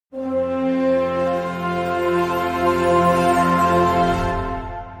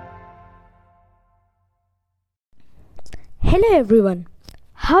everyone,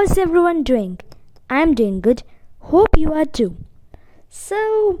 how's everyone doing? I'm doing good, hope you are too.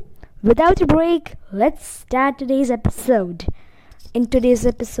 So, without a break, let's start today's episode. In today's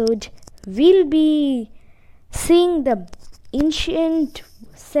episode, we'll be seeing the ancient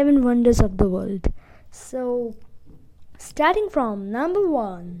seven wonders of the world. So, starting from number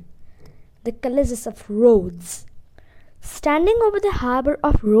one, the Colossus of Rhodes. Standing over the harbor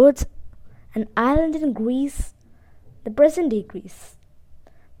of Rhodes, an island in Greece, the present-day Greece.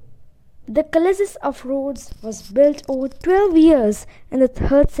 The Colossus of Rhodes was built over 12 years in the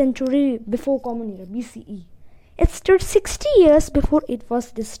 3rd century before Common Era BCE. It stood 60 years before it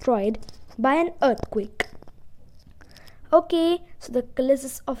was destroyed by an earthquake. Okay, so the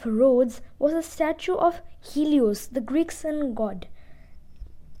Colossus of Rhodes was a statue of Helios, the Greek sun god,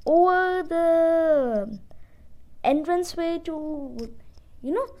 over the entranceway to,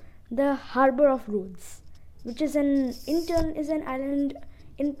 the harbor of Rhodes, which is in turn is an island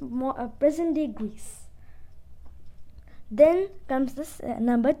in present-day Greece. Then comes this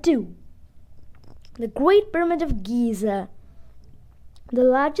number 2, the Great Pyramid of Giza, the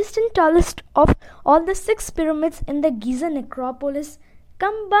largest and tallest of all the 6 pyramids in the Giza necropolis,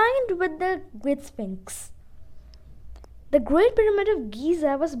 combined with the Great Sphinx. The Great Pyramid of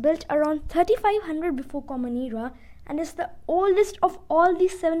Giza was built around 3500 before Common Era and is the oldest of all the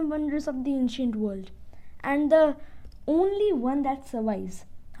 7 wonders of the ancient world, and the only one that survives.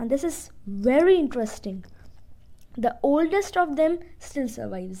 And this is very interesting. The oldest of them still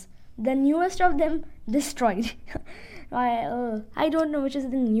survives. The newest of them destroyed. I don't know which is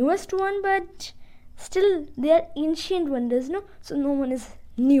the newest one, but still they are ancient wonders, no? So no one is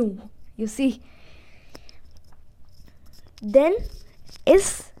new, you see. Then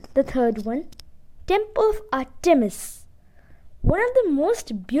is the third one, Temple of Artemis. One of the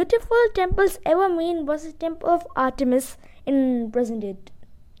most beautiful temples ever made was the Temple of Artemis in present-day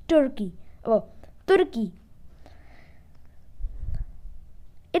Turkey.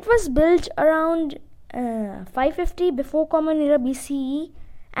 It was built around 550 before Common Era BCE,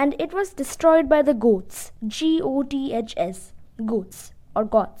 and it was destroyed by the Goths. Goths, Goths or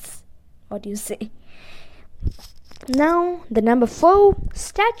Goths, what do you say? Now, the number 4,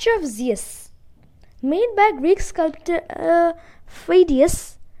 Statue of Zeus. Made by Greek sculptor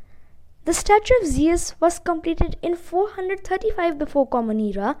Phidias, the statue of Zeus was completed in 435 before Common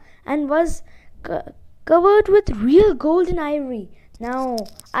Era and was covered with real gold and ivory. Now,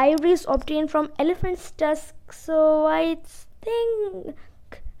 ivory is obtained from elephant's tusk, so I think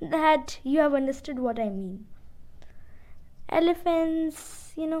that you have understood what I mean.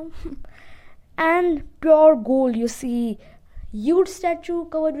 Elephants, and pure gold, you see. Huge statue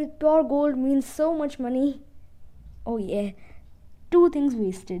covered with pure gold means so much money. Oh yeah, 2 things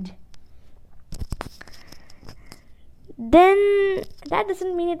wasted. Then that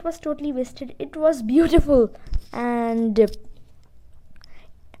doesn't mean it was totally wasted. It was beautiful, and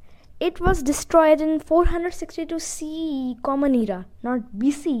it was destroyed in 462 CE Common Era, not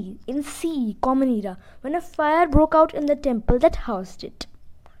BC, in CE Common Era, when a fire broke out in the temple that housed it.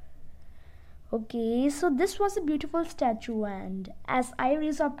 Okay, so this was a beautiful statue, and as ivory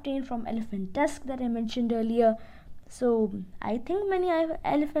is obtained from elephant tusk that I mentioned earlier, so I think many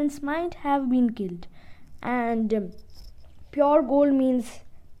elephants might have been killed, and pure gold means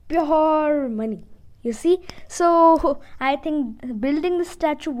pure money, you see. So I think building the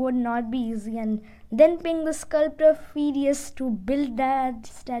statue would not be easy, and then paying the sculptor Phidias to build that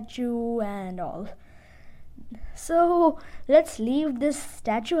statue and all. So let's leave this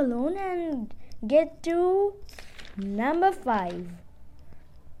statue alone and get to number 5,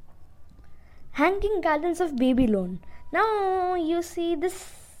 Hanging Gardens of Babylon. Now you see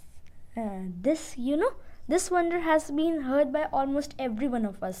this wonder has been heard by almost every one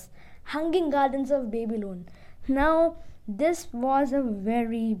of us. Hanging Gardens of Babylon. Now this was a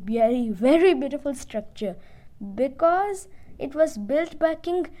very, very, very beautiful structure because it was built by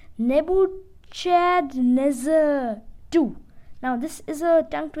King Nebuchadnezzar II. Now this is a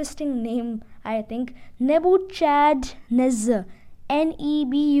tongue-twisting name, I think. Nebuchadnezzar.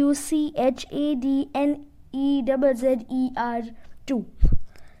 Nebuchadnezzar II.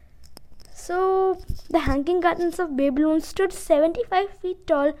 So the Hanging Gardens of Babylon stood 75 feet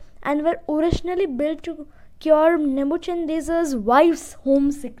tall and were originally built to cure Nebuchadnezzar's wife's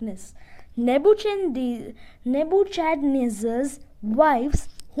homesickness. Nebuchadnezzar's wife's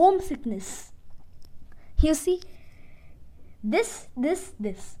homesickness. You see, this.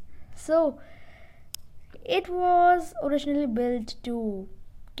 So it was originally built to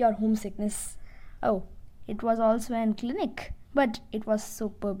cure homesickness. Oh, it was also an clinic, but it was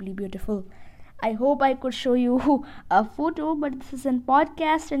superbly beautiful. I hope I could show you a photo, but this is a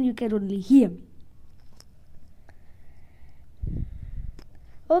podcast and you can only hear me.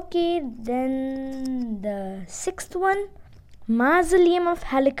 Okay, then the sixth one, Mausoleum of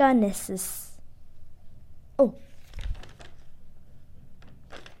Halicarnassus. Oh,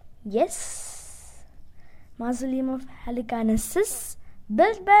 yes, Mausoleum of Halicarnassus,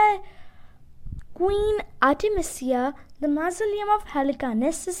 built by Queen Artemisia. The Mausoleum of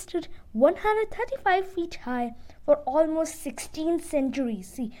Halicarnassus stood 135 feet high for almost 16 centuries.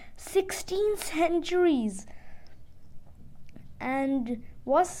 See, 16 centuries. And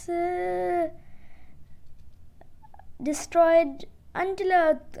was destroyed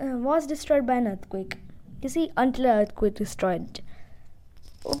until was destroyed by an earthquake. You see, until an earthquake destroyed it.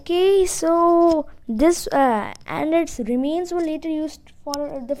 Okay, so this and its remains were later used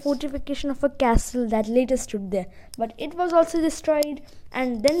for the fortification of a castle that later stood there, but it was also destroyed,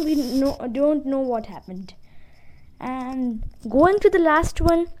 and then we don't know what happened. And going to the last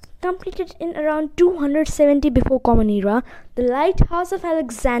one, completed in around 270 before Common Era, the Lighthouse of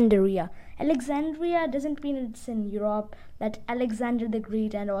Alexandria. Alexandria doesn't mean it's in Europe, that Alexander the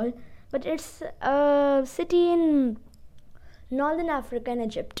Great and all, but it's a city in Northern Africa and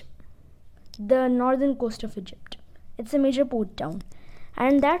Egypt, the northern coast of Egypt. It's a major port town,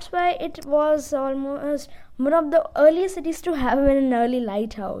 and that's why it was almost one of the earliest cities to have an early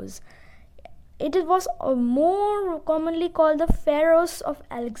lighthouse. It was more commonly called the Pharos of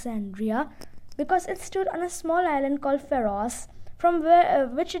Alexandria because it stood on a small island called Pharos, from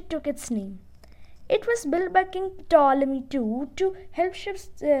which it took its name. It was built by King Ptolemy II to help ships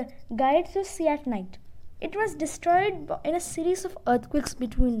guide through sea at night. It was destroyed in a series of earthquakes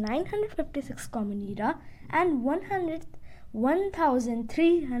between 956 Common Era and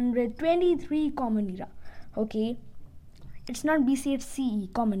 1323 Common Era. Okay, it's not BC, it's CE,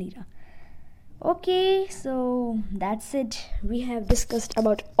 Common Era. Okay, so that's it. We have discussed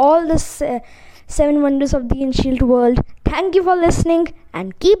about all the 7 wonders of the ancient world. Thank you for listening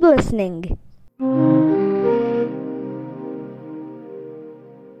and keep listening.